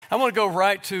I want to go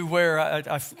right to where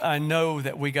I know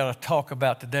that we got to talk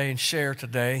about today and share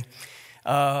today.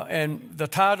 And the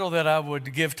title that I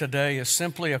would give today is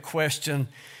simply a question: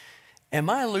 am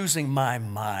I losing my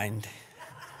mind?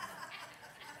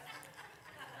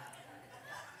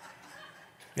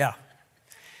 Yeah.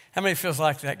 How many feels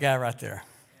like that guy right there?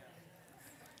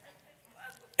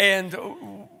 And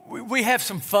we have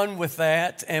some fun with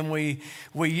that, and we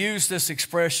use this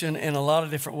expression in a lot of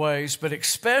different ways, but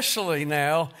especially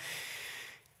now,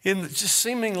 in just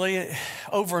seemingly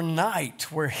overnight,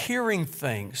 we're hearing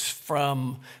things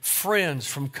from friends,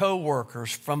 from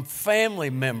coworkers, from family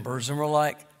members, and we're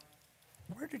like,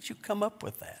 where did you come up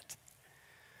with that?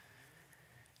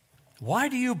 Why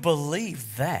do you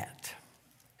believe that?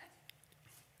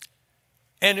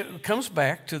 And it comes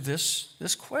back to this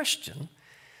question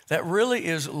that really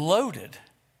is loaded.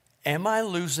 Am I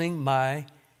losing my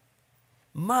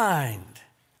mind?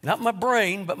 Not my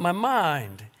brain, but my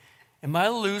mind. Am I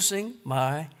losing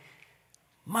my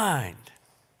mind?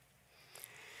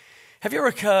 Have you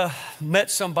ever met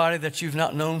somebody that you've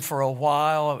not known for a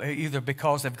while, either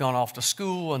because they've gone off to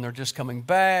school and they're just coming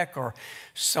back, or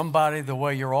somebody, the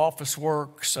way your office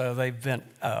works, they've been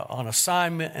on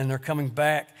assignment and they're coming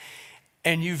back,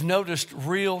 and you've noticed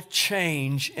real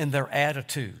change in their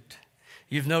attitude.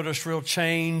 You've noticed real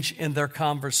change in their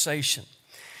conversation.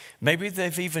 Maybe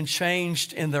they've even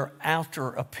changed in their outer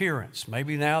appearance.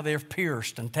 Maybe now they're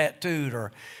pierced and tattooed,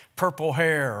 or purple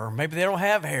hair, or maybe they don't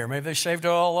have hair. Maybe they shaved it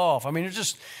all off. I mean, it's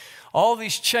just all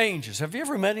these changes. Have you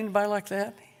ever met anybody like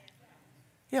that?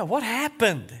 Yeah, what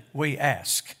happened, we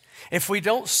ask. If we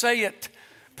don't say it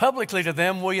publicly to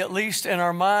them, we at least in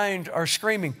our mind are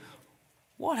screaming,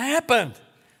 what happened?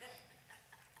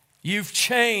 You've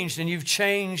changed, and you've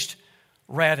changed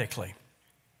radically.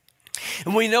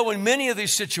 And we know in many of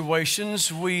these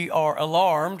situations, we are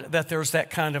alarmed that there's that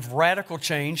kind of radical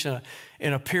change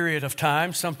in a period of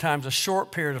time, sometimes a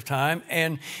short period of time.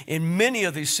 And in many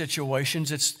of these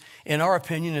situations, it's, in our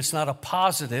opinion, it's not a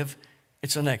positive,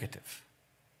 it's a negative.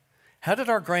 How did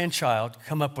our grandchild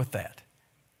come up with that?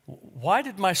 Why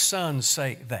did my son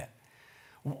say that?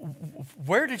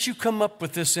 Where did you come up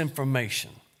with this information?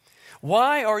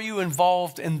 Why are you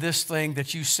involved in this thing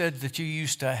that you said that you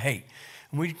used to hate?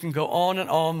 And we can go on and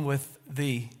on with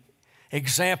the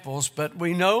examples, but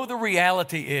we know the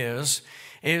reality is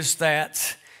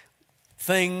that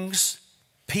things,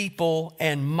 people,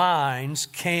 and minds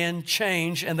can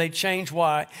change, and they change.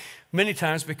 Why? Many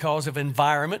times because of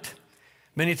environment,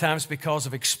 many times because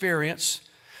of experience,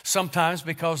 sometimes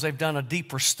because they've done a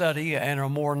deeper study and are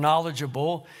more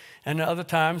knowledgeable, and other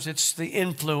times it's the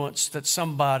influence that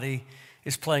somebody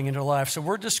is playing in their life. So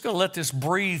we're just going to let this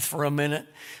breathe for a minute,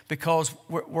 because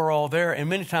we're all there, and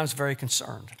many times very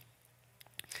concerned.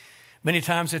 Many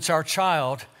times it's our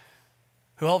child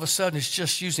who all of a sudden is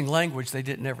just using language they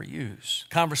didn't ever use.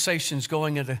 Conversations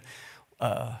going into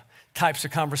types of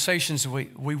conversations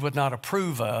we would not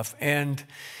approve of. And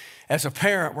as a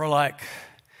parent, we're like,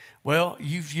 well,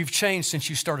 you've changed since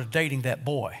you started dating that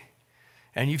boy.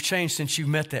 And you've changed since you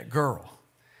met that girl.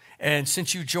 And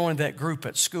since you joined that group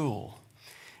at school.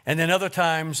 And then other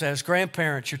times as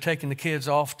grandparents, you're taking the kids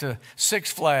off to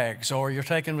Six Flags, or you're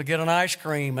taking them to get an ice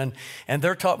cream, and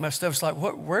they're talking about stuff. It's like,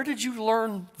 where did you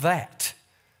learn that?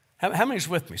 How many's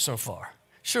with me so far?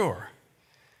 Sure.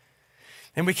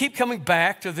 And we keep coming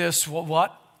back to this,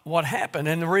 what happened?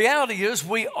 And the reality is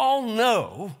we all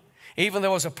know, even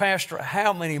though as a pastor,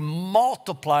 how many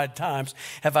multiplied times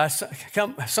have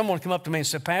someone come up to me and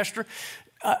said, Pastor,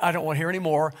 I don't want to hear any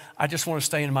more. I just want to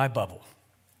stay in my bubble.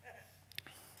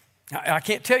 I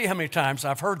can't tell you how many times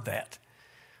I've heard that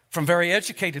from very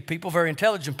educated people, very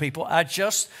intelligent people. I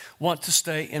just want to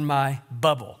stay in my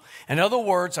bubble. In other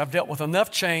words, I've dealt with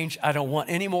enough change. I don't want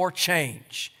any more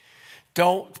change.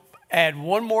 Don't add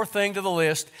one more thing to the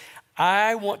list.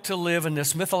 I want to live in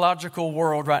this mythological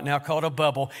world right now called a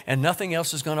bubble, and nothing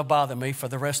else is going to bother me for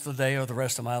the rest of the day or the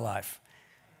rest of my life.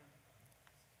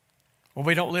 Well,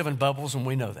 we don't live in bubbles, and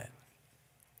we know that.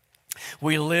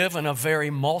 We live in a very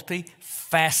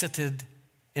multifaceted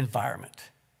environment.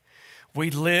 We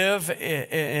live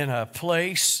in a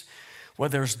place where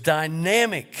there's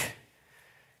dynamic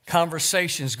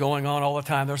conversations going on all the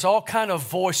time. There's all kind of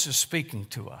voices speaking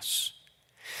to us.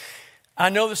 I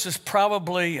know this is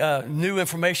probably new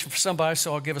information for somebody,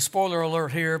 so I'll give a spoiler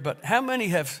alert here, but how many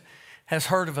has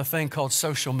heard of a thing called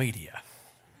social media?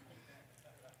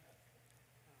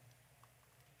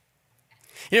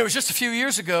 You know, it was just a few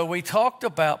years ago we talked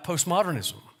about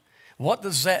postmodernism. What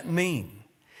does that mean?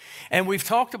 And we've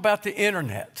talked about the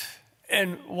internet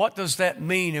and what does that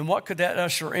mean and what could that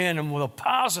usher in and the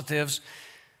positives,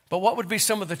 but what would be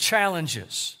some of the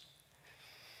challenges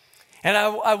And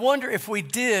I wonder if we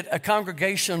did a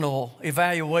congregational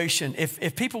evaluation,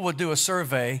 if people would do a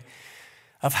survey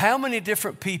of how many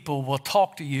different people will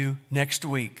talk to you next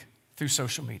week through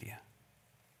social media.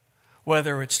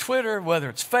 Whether it's Twitter, whether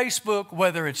it's Facebook,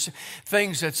 whether it's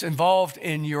things that's involved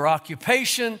in your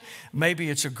occupation,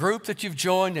 maybe it's a group that you've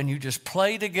joined and you just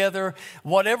play together,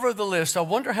 whatever the list, I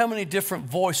wonder how many different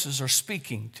voices are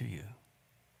speaking to you.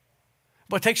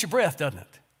 But it takes your breath, doesn't it?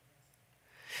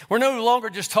 We're no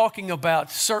longer just talking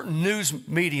about certain news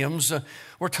mediums.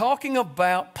 We're talking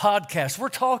about podcasts. We're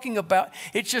talking about,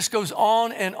 it just goes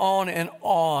on and on and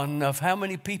on of how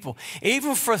many people.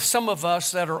 Even for some of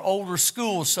us that are older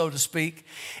school, so to speak,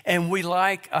 and we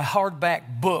like a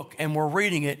hardback book and we're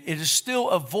reading it, it is still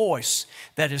a voice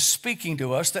that is speaking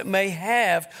to us that may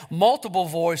have multiple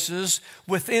voices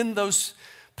within those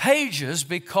pages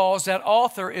because that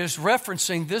author is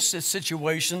referencing this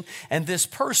situation and this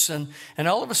person, and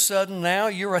all of a sudden now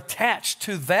you're attached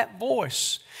to that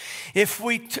voice. If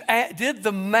we did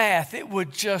the math, it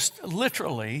would just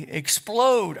literally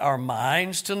explode our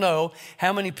minds to know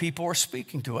how many people are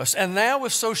speaking to us. And now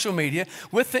with social media,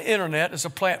 with the internet as a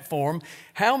platform,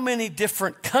 how many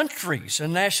different countries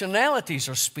and nationalities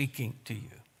are speaking to you?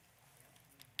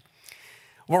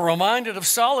 We're reminded of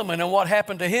Solomon and what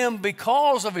happened to him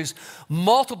because of his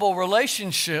multiple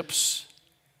relationships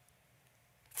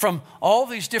from all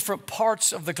these different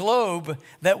parts of the globe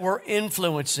that were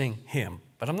influencing him.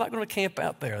 But I'm not going to camp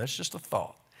out there. That's just a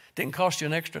thought. Didn't cost you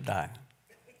an extra dime.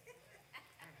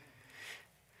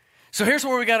 So here's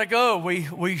where we got to go.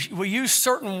 We use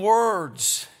certain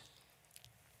words.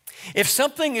 If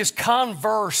something is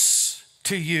converse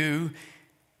to you,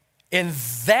 in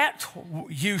that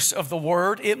use of the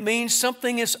word, it means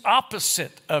something is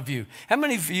opposite of you. How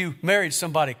many of you married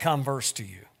somebody converse to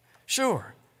you?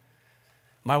 Sure.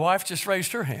 My wife just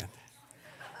raised her hand.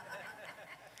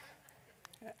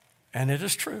 And it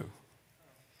is true.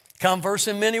 Converse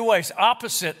in many ways,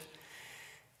 opposite,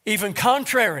 even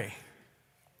contrary.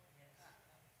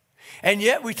 And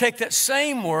yet we take that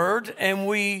same word and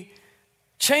we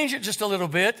change it just a little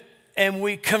bit and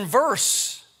we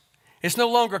converse. It's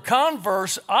no longer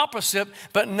converse, opposite,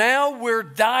 but now we're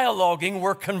dialoguing,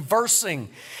 we're conversing,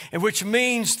 which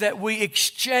means that we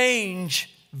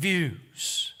exchange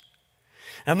views.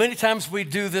 Now, many times we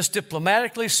do this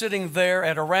diplomatically, sitting there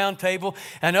at a round table,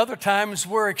 and other times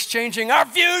we're exchanging our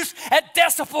views at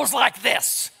decibels like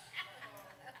this.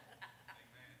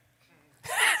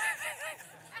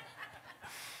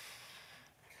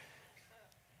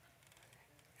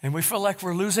 And we feel like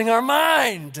we're losing our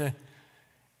mind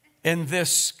in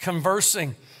this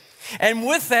conversing. And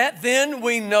with that, then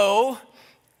we know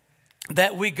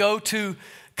that we go to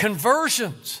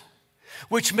conversions,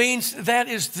 which means that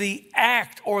is the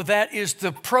act or that is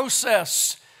the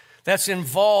process that's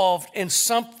involved in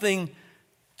something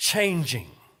changing.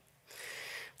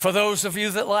 For those of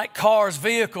you that like cars,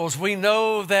 vehicles, we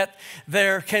know that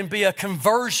there can be a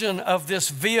conversion of this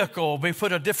vehicle. We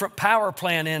put a different power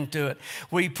plant into it.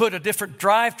 We put a different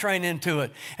drivetrain into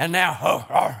it. And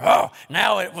now,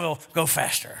 now it will go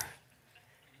faster.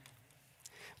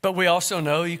 But we also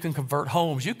know you can convert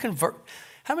homes.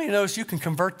 How many knows you can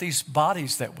convert these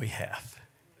bodies that we have?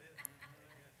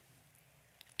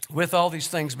 With all these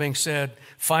things being said,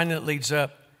 finally it leads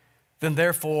up, then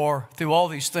therefore, through all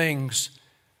these things,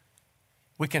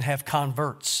 we can have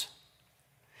converts.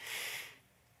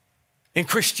 In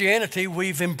Christianity,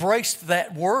 we've embraced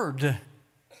that word.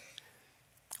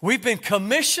 We've been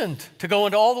commissioned to go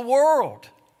into all the world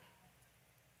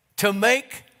to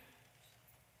make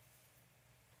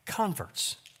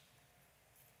converts.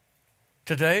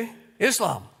 Today,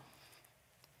 Islam.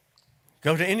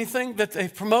 Go to anything that they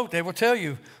promote, they will tell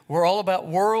you we're all about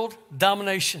world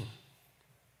domination.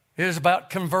 It is about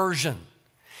conversion.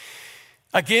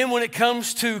 Again, when it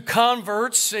comes to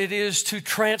converts, it is to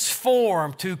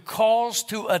transform, to cause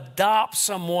to adopt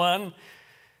someone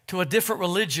to a different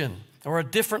religion or a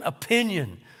different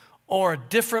opinion or a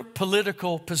different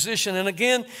political position. And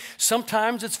again,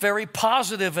 sometimes it's very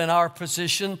positive in our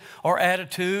position or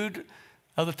attitude.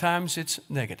 Other times it's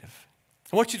negative.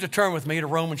 I want you to turn with me to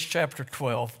Romans chapter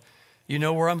 12. You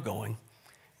know where I'm going.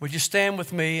 Would you stand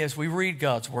with me as we read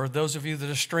God's word? Those of you that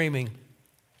are streaming,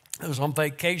 those on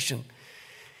vacation,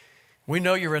 we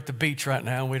know you're at the beach right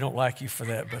now, and we don't like you for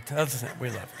that, but other than that, we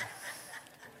love you.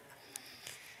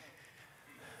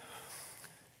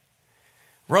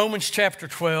 Romans chapter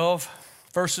 12,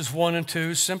 verses 1 and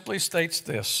 2 simply states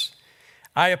this.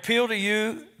 I appeal to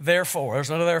you, therefore, there's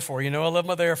another therefore. You know I love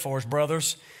my therefores,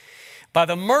 brothers. By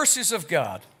the mercies of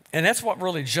God, and that's what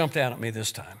really jumped out at me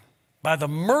this time. By the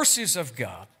mercies of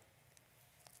God,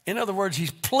 In other words,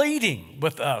 he's pleading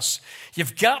with us.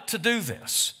 You've got to do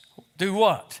this. Do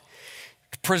what?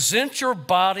 Present your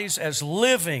bodies as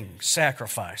living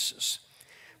sacrifices.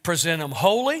 Present them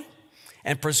holy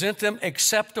and present them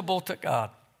acceptable to God.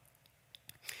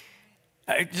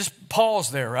 Just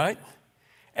pause there, right?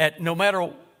 At no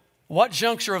matter what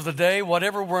juncture of the day,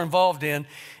 whatever we're involved in,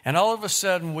 and all of a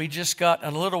sudden we just got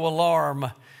a little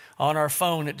alarm on our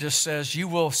phone. It just says, you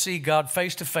will see God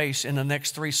face to face in the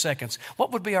next 3 seconds.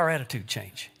 What would be our attitude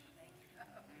change?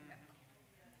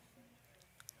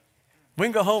 We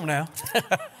can go home now.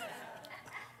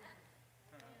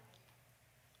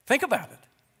 Think about it.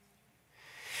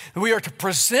 We are to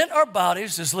present our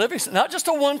bodies as living, not just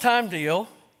a one-time deal,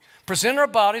 present our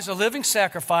bodies a living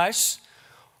sacrifice,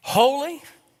 holy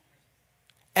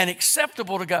and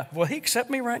acceptable to God. Will he accept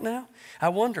me right now? I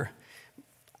wonder.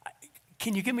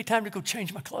 Can you give me time to go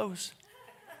change my clothes?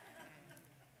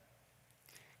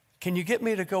 Can you get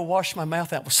me to go wash my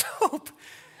mouth out with soap?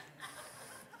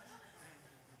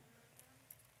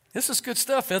 This is good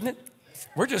stuff, isn't it?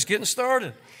 We're just getting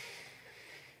started.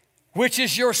 Which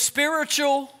is your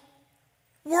spiritual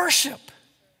worship.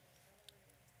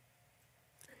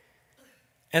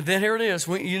 And then here it is.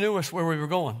 You knew us where we were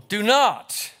going. Do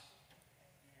not,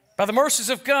 by the mercies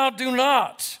of God, do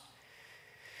not.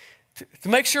 To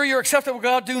make sure you're acceptable to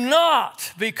God, do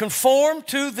not be conformed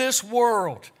to this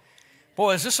world.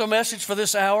 Boy, is this a message for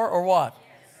this hour or what?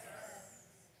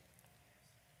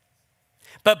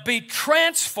 But be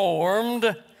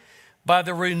transformed by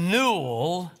the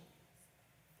renewal,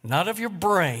 not of your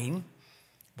brain,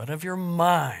 but of your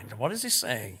mind. What is he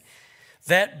saying?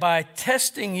 That by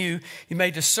testing you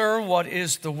may discern what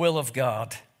is the will of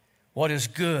God, what is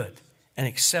good and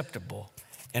acceptable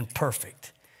and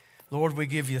perfect. Lord, we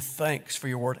give you thanks for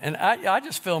your word. And I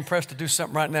just feel impressed to do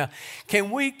something right now. Can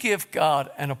we give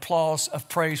God an applause of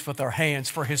praise with our hands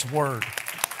for his word?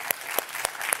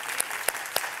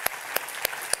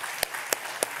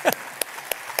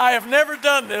 I have never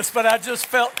done this, but I just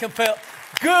felt compelled.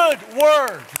 Good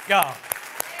word, God.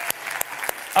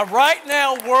 A right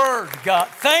now word, God.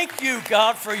 Thank you,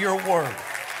 God, for your word.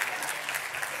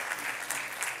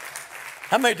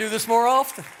 I may do this more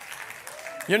often.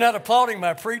 You're not applauding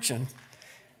my preaching.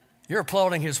 You're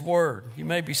applauding his word. You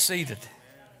may be seated.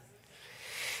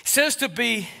 It says to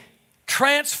be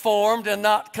transformed and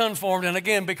not conformed. And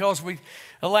again, because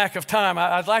a lack of time,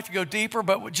 I'd like to go deeper,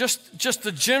 but just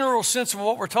the general sense of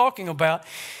what we're talking about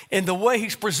in the way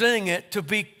he's presenting it. To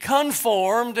be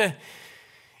conformed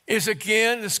is,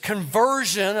 again, this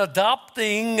conversion,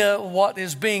 adopting what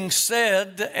is being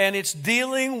said, and it's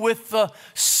dealing with the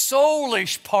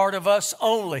soulish part of us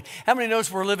only. How many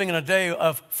knows we're living in a day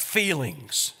of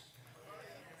feelings?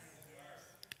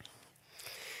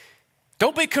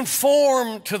 Don't be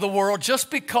conformed to the world just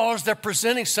because they're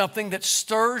presenting something that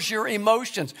stirs your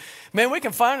emotions. Man, we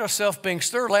can find ourselves being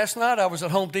stirred. Last night I was at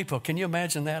Home Depot. Can you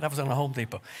imagine that? I was at a Home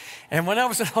Depot. And when I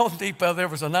was at Home Depot, there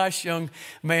was a nice young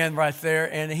man right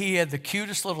there, and he had the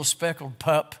cutest little speckled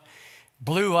pup,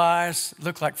 blue eyes,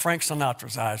 looked like Frank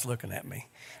Sinatra's eyes looking at me.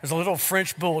 It was a little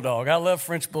French bulldog. I love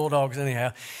French bulldogs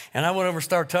anyhow. And I went over and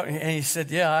started talking, and he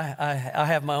said, yeah, I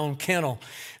have my own kennel.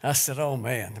 I said, oh,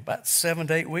 man, about 7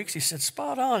 to 8 weeks. He said,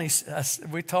 spot on.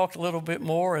 We talked a little bit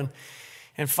more,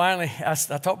 and finally, I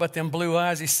talked about them blue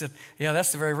eyes. He said, yeah,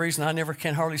 that's the very reason I never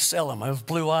can hardly sell them. Those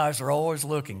blue eyes are always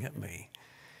looking at me.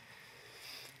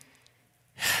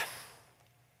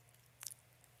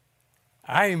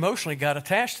 I emotionally got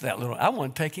attached to that little. I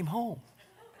wanted to take him home.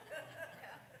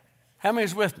 How many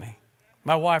is with me?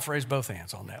 My wife raised both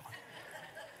hands on that one.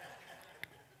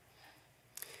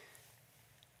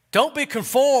 Don't be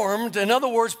conformed. In other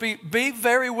words, be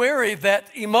very wary that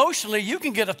emotionally you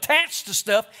can get attached to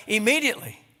stuff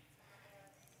immediately.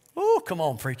 Ooh, come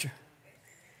on, preacher.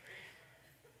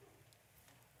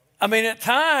 I mean, at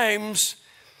times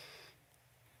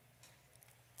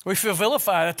we feel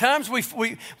vilified. At times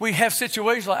we have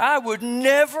situations like, I would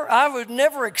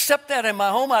never accept that in my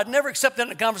home. I'd never accept that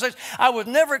in a conversation. I would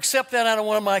never accept that out of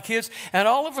one of my kids. And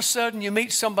all of a sudden you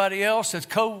meet somebody else that's a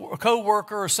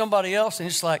co-worker or somebody else, and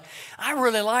it's like, I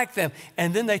really like them.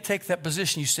 And then they take that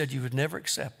position you said you would never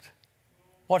accept.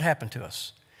 What happened to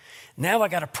us? Now I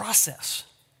got to process.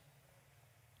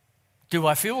 Do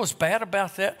I feel as bad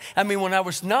about that? I mean, when I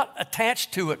was not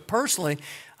attached to it personally,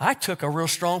 I took a real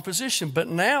strong position. But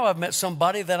now I've met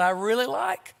somebody that I really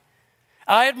like.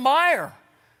 I admire.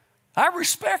 I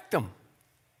respect them.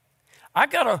 I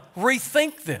got to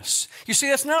rethink this. You see,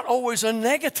 that's not always a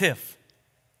negative.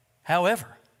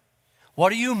 However,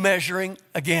 what are you measuring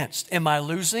against? Am I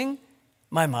losing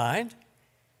my mind?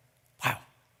 Wow.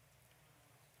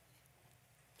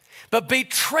 but be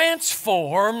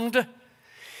transformed.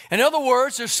 In other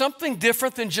words, there's something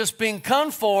different than just being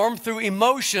conformed through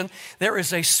emotion. There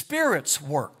is a Spirit's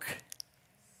work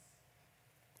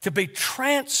to be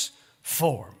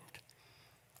transformed.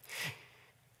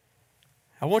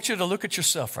 I want you to look at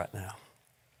yourself right now.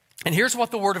 And here's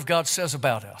what the Word of God says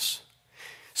about us.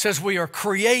 It says we are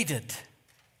created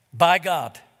by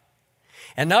God.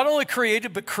 And not only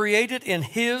created, but created in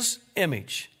His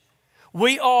image.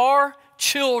 We are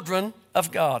children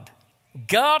of God.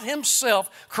 God Himself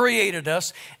created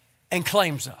us and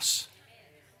claims us.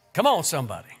 Come on,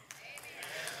 somebody.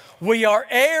 We are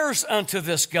heirs unto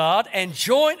this God and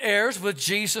joint heirs with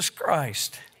Jesus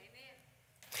Christ.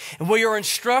 And we are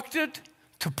instructed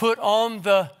to put on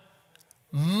the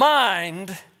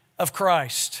mind of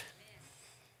Christ.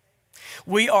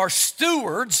 We are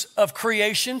stewards of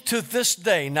creation to this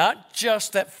day, not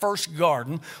just that first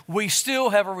garden. We still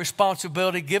have a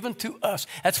responsibility given to us.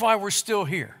 That's why we're still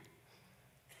here.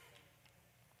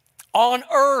 On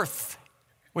earth,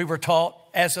 we were taught,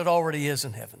 as it already is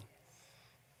in heaven.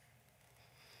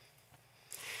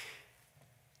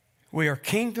 We are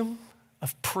kingdom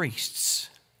of priests.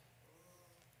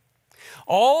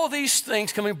 All these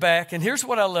things coming back, and here's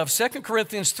what I love. 2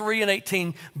 Corinthians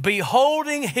 3:18,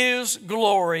 beholding His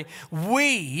glory,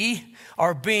 we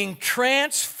are being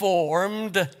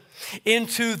transformed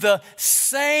into the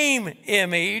same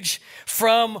image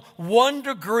from one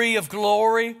degree of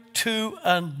glory to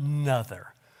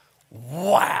another.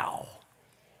 Wow.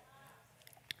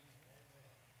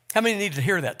 How many need to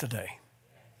hear that today?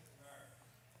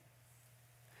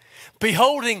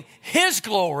 Beholding His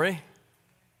glory,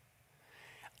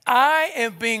 I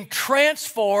am being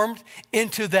transformed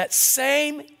into that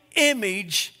same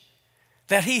image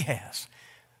that He has.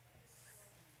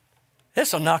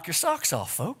 This will knock your socks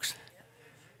off, folks.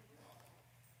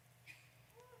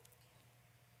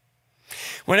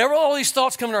 Whenever all these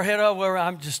thoughts come in our head, oh, well,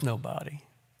 I'm just nobody.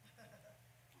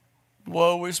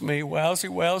 Woe is me, wowsy,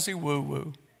 wowsy,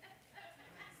 woo-woo.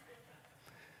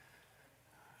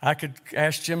 I could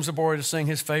ask Jim Zabori to sing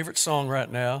his favorite song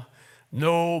right now.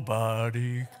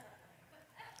 Nobody.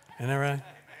 Isn't that right?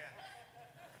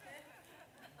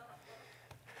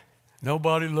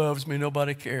 Nobody loves me.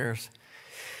 Nobody cares.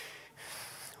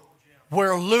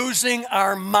 We're losing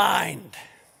our mind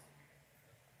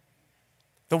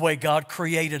the way God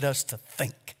created us to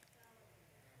think.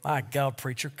 My God,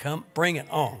 preacher, come, bring it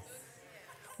on.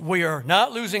 We are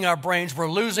not losing our brains.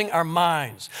 We're losing our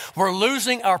minds. We're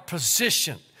losing our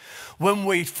position when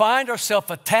we find ourselves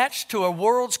attached to a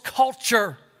world's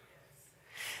culture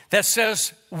that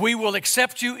says we will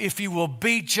accept you if you will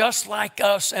be just like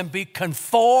us and be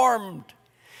conformed.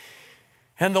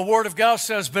 And the Word of God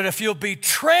says, but if you'll be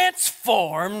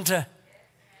transformed,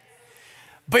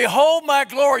 behold my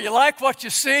glory. You like what you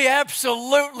see?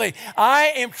 Absolutely.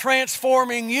 I am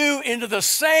transforming you into the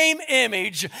same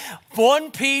image,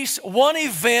 one piece, one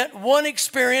event, one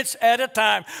experience at a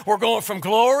time. We're going from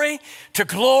glory to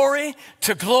glory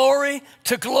to glory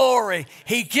to glory.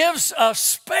 He gives us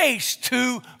space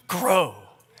to grow.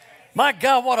 My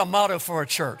God, what a motto for a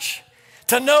church.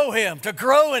 To know Him, to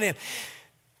grow in Him,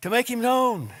 to make Him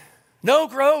known. Know,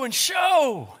 grow, and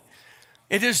show.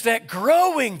 It is that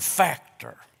growing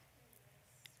factor.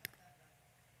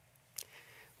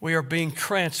 We are being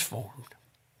transformed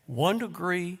one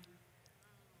degree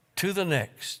to the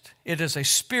next. It is a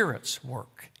Spirit's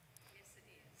work. Yes, it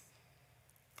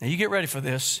is. Now you get ready for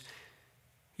this.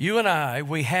 You and I,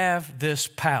 we have this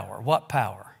power. What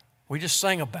power? We just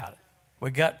sang about it.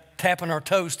 We got tapping our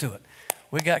toes to it.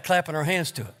 We got clapping our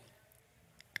hands to it.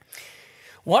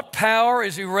 What power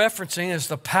is he referencing is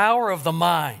the power of the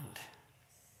mind.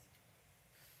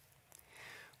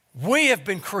 We have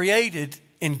been created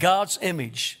in God's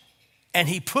image, and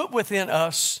He put within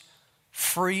us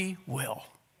free will.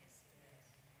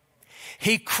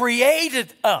 He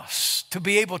created us to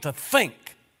be able to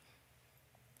think,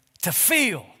 to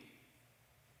feel.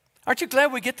 Aren't you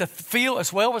glad we get to feel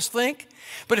as well as think?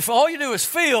 But if all you do is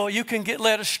feel, you can get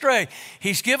led astray.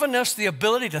 He's given us the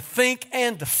ability to think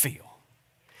and to feel.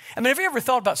 I mean, have you ever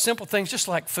thought about simple things just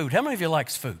like food? How many of you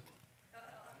likes food?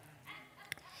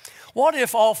 What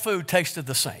if all food tasted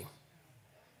the same?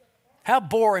 How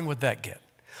boring would that get?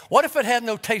 What if it had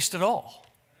no taste at all?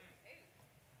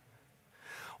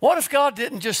 What if God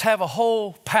didn't just have a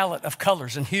whole palette of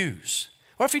colors and hues?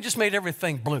 What if He just made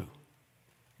everything blue,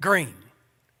 green,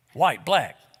 white,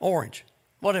 black, orange,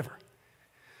 whatever?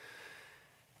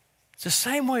 It's the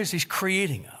same way as He's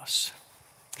creating us.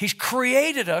 He's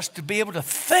created us to be able to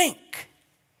think.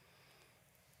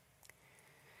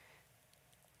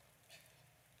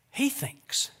 He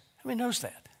thinks. How many knows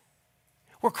that?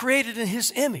 We're created in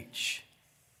His image.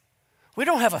 We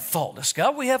don't have a thoughtless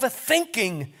God. We have a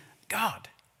thinking God.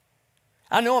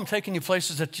 I know I'm taking you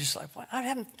places that just like, well, I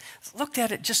haven't looked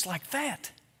at it just like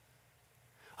that.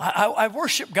 I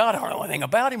worship God. I don't know anything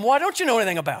about Him. Why don't you know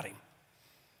anything about Him?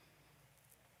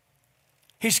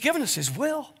 He's given us His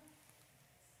will.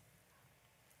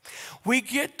 We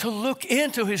get to look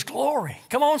into His glory.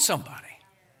 Come on, somebody.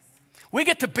 We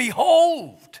get to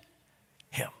behold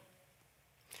Him.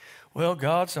 Well,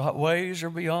 God's ways are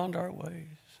beyond our ways.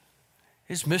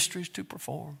 His mysteries to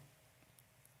perform.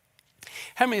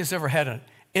 How many has ever had an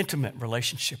intimate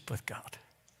relationship with God?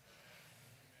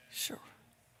 Sure.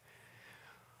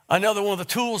 Another one of the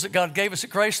tools that God gave us at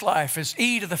Grace Life is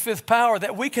E to the fifth power,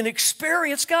 that we can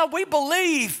experience God. We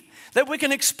believe that we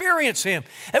can experience Him,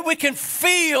 that we can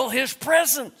feel His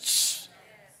presence,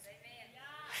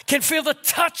 can feel the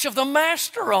touch of the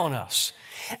Master on us.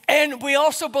 And we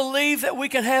also believe that we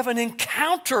can have an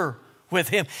encounter with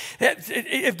Him.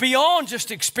 Beyond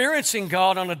just experiencing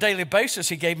God on a daily basis,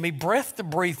 He gave me breath to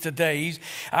breathe today.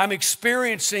 I'm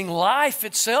experiencing life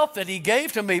itself that He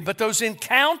gave to me. But those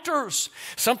encounters,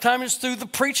 sometimes it's through the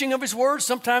preaching of His word,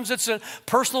 sometimes it's a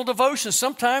personal devotion,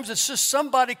 sometimes it's just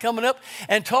somebody coming up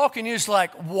and talking to you. It's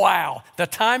like, wow, the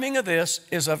timing of this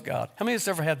is of God. How many has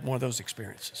ever had one of those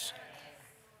experiences?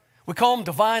 We call them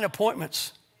divine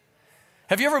appointments.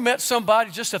 Have you ever met somebody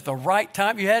just at the right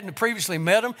time? You hadn't previously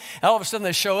met them. And all of a sudden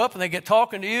they show up and they get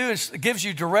talking to you. And it gives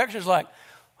you directions like,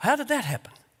 how did that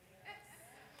happen?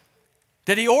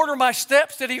 Did He order my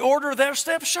steps? Did He order their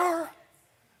steps? Sure.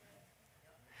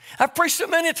 I've preached it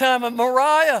many times at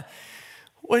Moriah.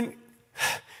 When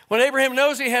Abraham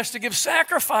knows he has to give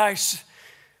sacrifice,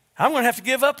 I'm going to have to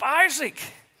give up Isaac.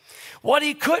 What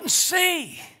he couldn't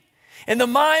see in the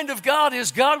mind of God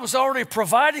is God was already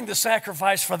providing the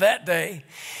sacrifice for that day.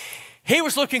 He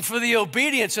was looking for the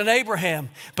obedience in Abraham.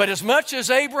 But as much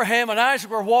as Abraham and Isaac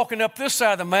were walking up this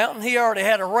side of the mountain, He already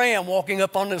had a ram walking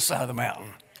up on this side of the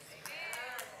mountain.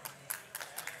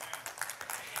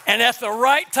 And at the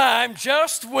right time,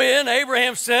 just when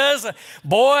Abraham says,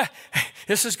 boy,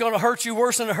 this is going to hurt you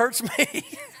worse than it hurts me.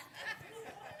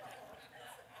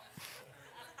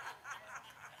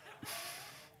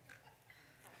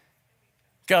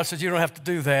 God said, you don't have to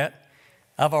do that.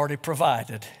 I've already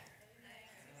provided.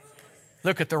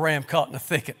 Look at the ram caught in the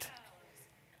thicket.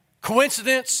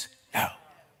 Coincidence? No.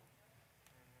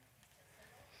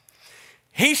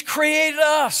 He's created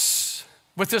us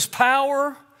with this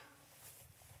power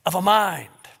of a mind.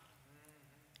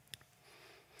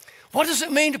 What does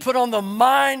it mean to put on the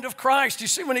mind of Christ? You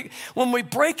see, when we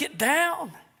break it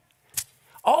down,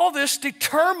 all this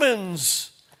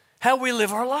determines how we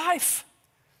live our life.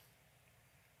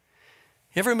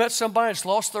 You ever met somebody that's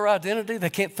lost their identity? They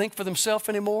can't think for themselves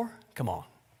anymore? Come on.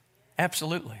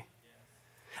 Absolutely.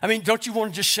 I mean, don't you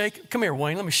want to just shake? Come here,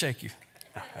 Wayne, let me shake you.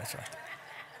 Oh, that's right.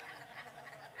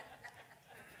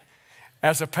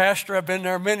 As a pastor, I've been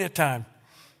there many a time.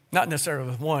 Not necessarily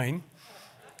with Wayne.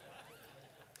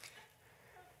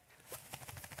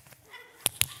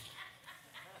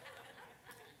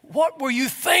 What were you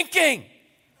thinking?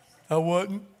 I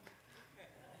wasn't.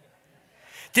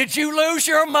 Did you lose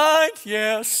your mind?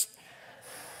 Yes.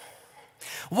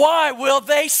 Why? Well,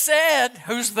 they said.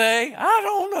 Who's they? I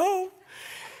don't know.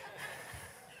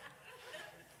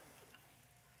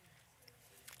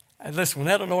 And listen, when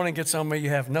that anointing gets on me, you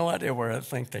have no idea where that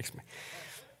thing takes me.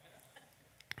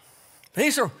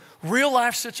 These are real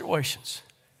life situations.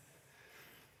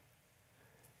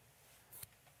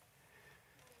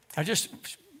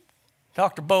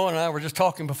 Dr. Bowen and I were just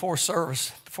talking before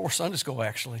service, before Sunday school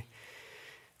actually.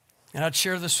 And I'd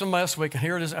share this from last week, and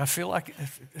here it is. I feel like,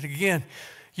 again,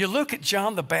 you look at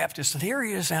John the Baptist, and here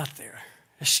he is out there,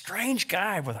 a strange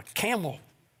guy with a camel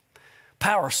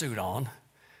power suit on,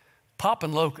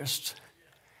 popping locusts.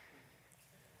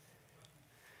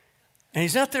 And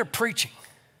he's out there preaching.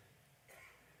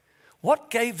 What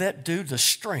gave that dude the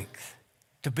strength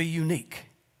to be unique?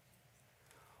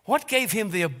 What gave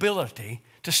him the ability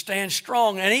to stand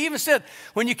strong? And he even said,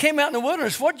 when you came out in the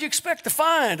wilderness, what did you expect to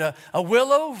find? A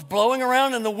willow blowing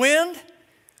around in the wind?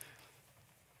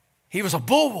 He was a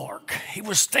bulwark. He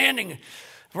was standing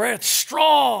very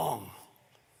strong.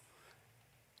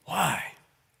 Why?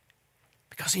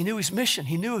 Because he knew his mission.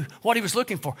 He knew what he was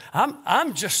looking for.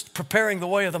 I'm just preparing the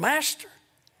way of the Master.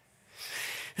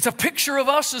 It's a picture of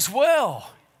us as well.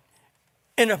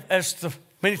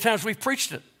 Many times we've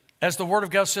preached it. As the Word of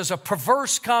God says, a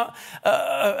perverse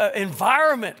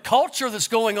environment, culture that's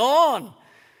going on.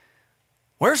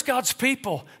 Where's God's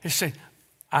people? He said,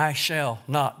 I shall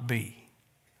not be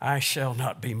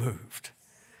moved.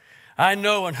 I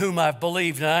know in whom I've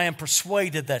believed, and I am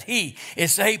persuaded that he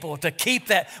is able to keep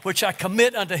that which I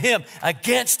commit unto him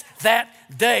against that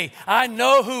day. I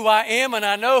know who I am, and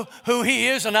I know who he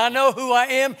is, and I know who I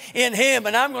am in him.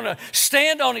 And I'm going to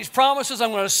stand on his promises.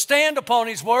 I'm going to stand upon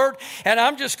his word, and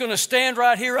I'm just going to stand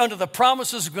right here under the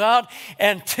promises of God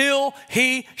until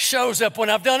he shows up. When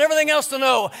I've done everything else to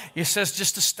know, he says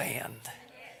just to stand.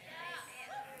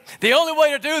 The only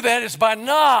way to do that is by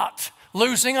not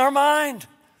losing our mind.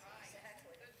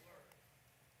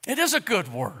 It is a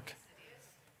good word.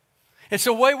 It's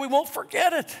a way we won't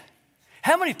forget it.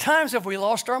 How many times have we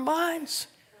lost our minds?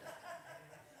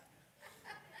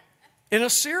 In a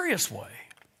serious way.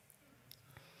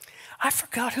 I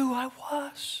forgot who I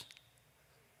was.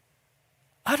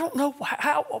 I don't know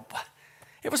how.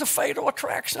 It was a fatal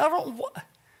attraction. I don't know what.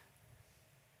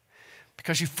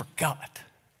 Because you forgot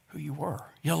who you were.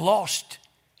 You lost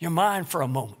your mind for a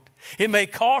moment. It may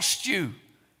cost you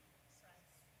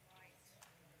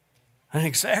an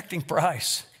exacting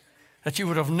price that you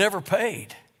would have never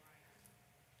paid.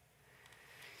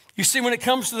 You see, when it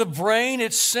comes to the brain,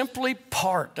 it's simply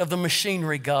part of the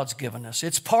machinery God's given us.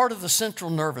 It's part of the central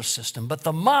nervous system. But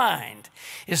the mind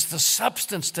is the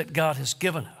substance that God has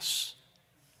given us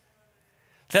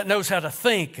that knows how to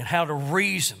think and how to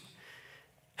reason,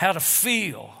 how to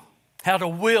feel, how to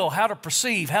will, how to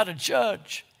perceive, how to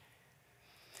judge.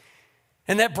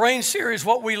 In that brain series,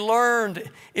 what we learned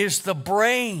is the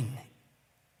brain,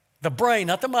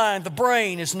 not the mind, the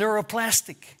brain is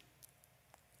neuroplastic.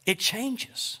 It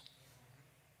changes.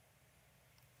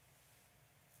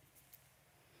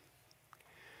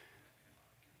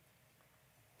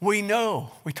 We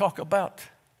know, we talk about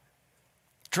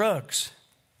drugs,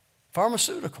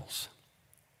 pharmaceuticals,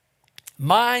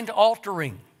 mind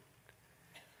altering.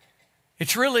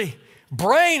 It's really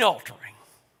brain altering.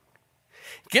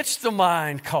 Gets the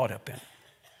mind caught up in it.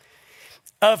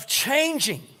 Of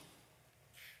changing.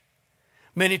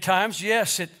 Many times,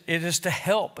 yes, it is to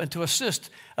help and to assist.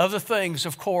 Other things,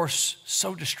 of course,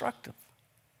 so destructive.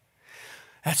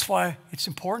 That's why it's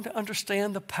important to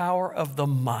understand the power of the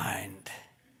mind.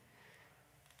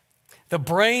 The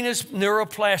brain is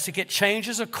neuroplastic. It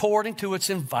changes according to its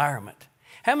environment.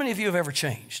 How many of you have ever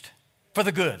changed? For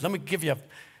the good. Let me give you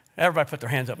everybody put their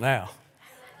hands up now.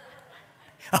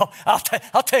 Oh,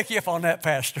 I'll take you up on that,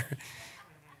 Pastor.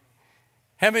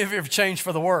 How many of you have changed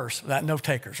for the worse? No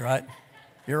takers, right?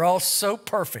 You're all so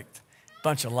perfect.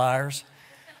 Bunch of liars.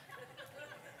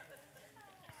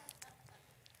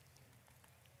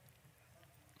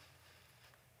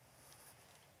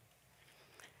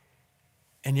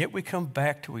 And yet we come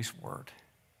back to his word.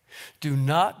 Do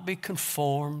not be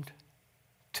conformed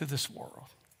to this world.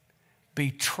 Be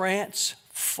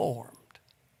transformed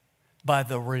by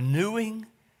the renewing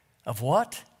of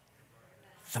what?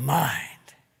 The mind.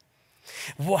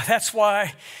 Well, that's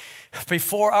why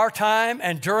before our time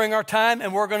and during our time,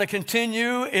 and we're going to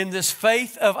continue in this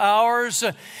faith of ours,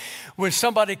 when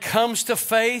somebody comes to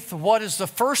faith, what is the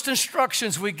first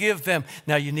instructions we give them?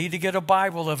 Now, you need to get a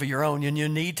Bible of your own, and you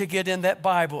need to get in that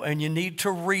Bible, and you need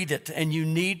to read it, and you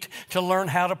need to learn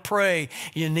how to pray.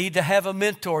 You need to have a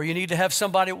mentor. You need to have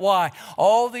somebody. Why?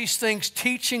 All these things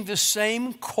teaching the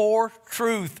same core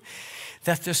truth,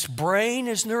 that this brain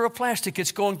is neuroplastic.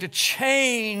 It's going to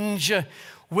change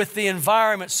with the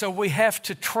environment. So we have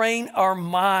to train our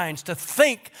minds to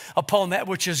think upon that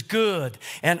which is good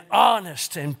and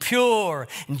honest and pure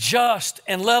and just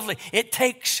and lovely. It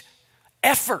takes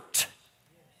effort,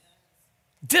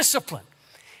 discipline.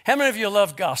 How many of you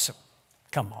love gossip?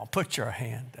 Come on, put your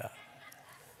hand up.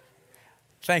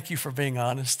 Thank you for being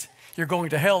honest. You're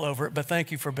going to hell over it, but thank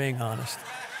you for being honest.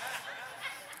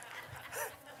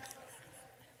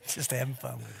 Just having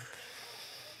fun with it.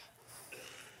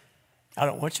 I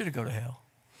don't want you to go to hell.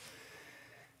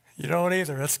 You don't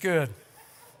either. That's good.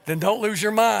 Then don't lose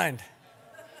your mind.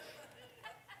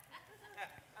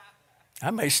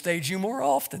 I may stage you more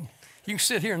often. You can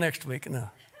sit here next week. And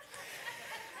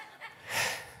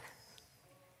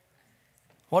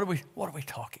what are we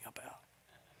talking about?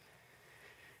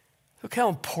 Look how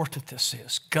important this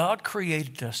is. God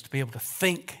created us to be able to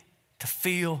think, to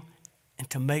feel, and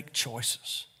to make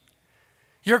choices.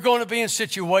 You're going to be in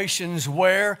situations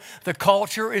where the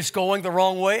culture is going the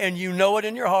wrong way and you know it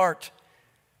in your heart.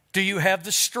 Do you have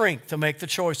the strength to make the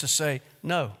choice to say,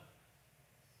 no,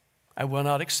 I will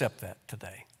not accept that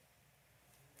today.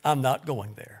 I'm not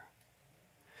going there.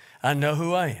 I know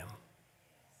who I am,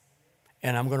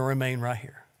 and I'm going to remain right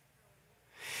here.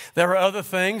 There are other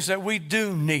things that we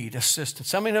do need assistance.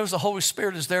 Somebody knows the Holy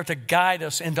Spirit is there to guide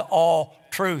us into all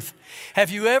truth. Have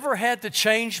you ever had to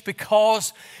change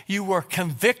because you were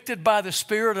convicted by the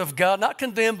Spirit of God? Not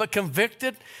condemned, but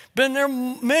convicted. Been there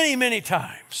many, many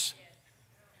times.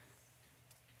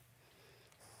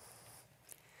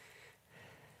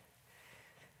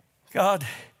 God,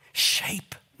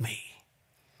 shape me,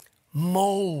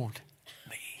 mold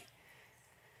me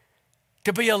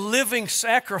to be a living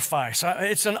sacrifice.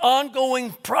 It's an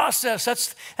ongoing process.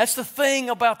 That's the thing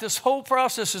about this whole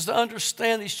process, is to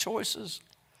understand these choices.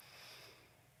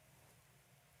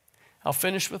 I'll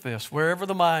finish with this. Wherever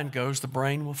the mind goes, the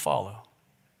brain will follow.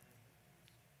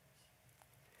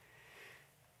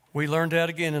 We learned that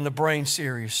again in the brain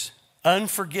series.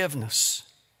 Unforgiveness.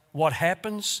 What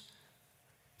happens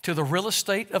to the real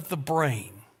estate of the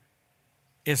brain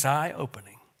is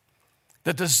eye-opening.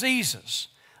 The diseases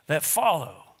that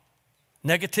follow,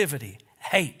 negativity,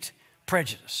 hate,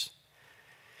 prejudice.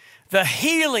 The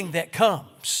healing that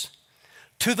comes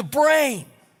to the brain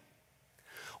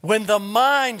when the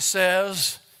mind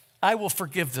says, I will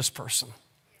forgive this person.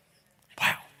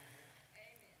 Wow.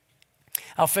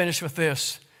 I'll finish with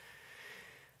this.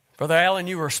 Brother Allen,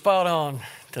 you were spot on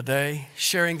today,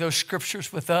 sharing those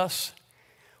scriptures with us.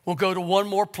 We'll go to one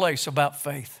more place about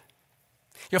faith.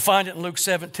 You'll find it in Luke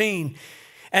 17.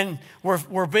 And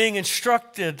we're being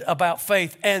instructed about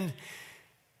faith. And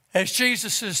as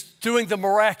Jesus is doing the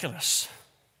miraculous,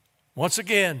 once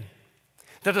again,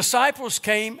 the disciples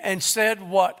came and said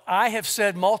what I have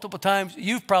said multiple times,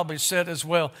 you've probably said as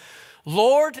well.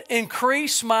 Lord,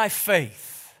 increase my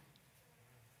faith.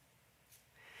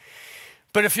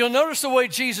 But if you'll notice the way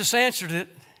Jesus answered it,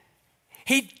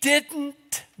 he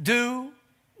didn't do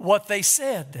what they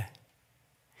said.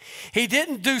 He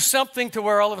didn't do something to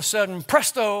where all of a sudden,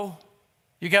 presto,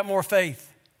 you got more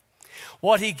faith.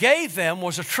 What he gave them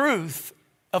was a truth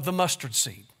of the mustard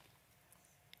seed.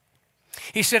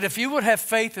 He said, if you would have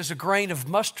faith as a grain of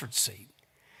mustard seed,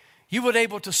 you would be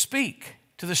able to speak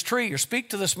to this tree or speak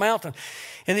to this mountain.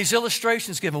 In these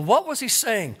illustrations given, what was he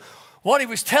saying? What he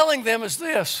was telling them is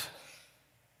this.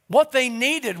 What they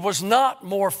needed was not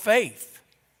more faith.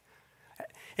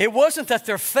 It wasn't that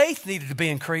their faith needed to be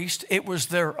increased, it was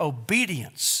their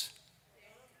obedience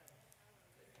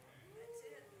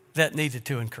that needed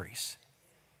to increase.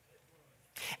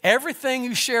 Everything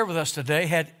you share with us today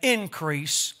had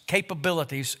increase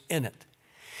capabilities in it,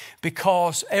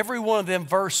 because every one of them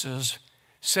verses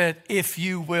said, if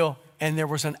you will, and there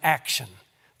was an action,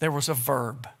 there was a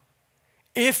verb.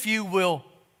 If you will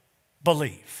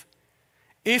believe,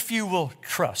 if you will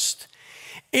trust,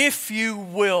 if you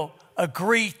will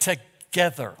agree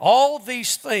together. All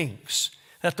these things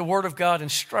that the Word of God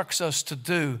instructs us to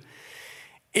do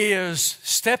is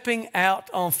stepping out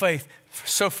on faith.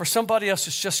 So for somebody else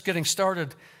that's just getting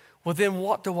started, well, then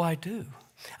what do I do?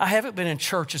 I haven't been in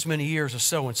church as many years as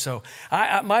so-and-so.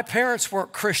 My parents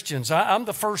weren't Christians. I'm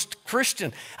the first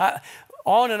Christian.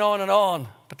 On and on and on.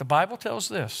 But the Bible tells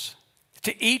this.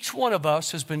 To each one of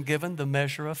us has been given the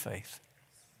measure of faith.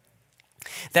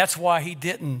 That's why he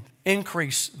didn't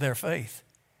increase their faith.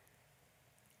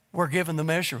 We're given the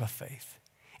measure of faith.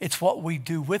 It's what we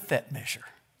do with that measure.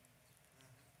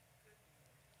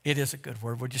 It is a good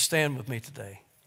word. Would you stand with me today?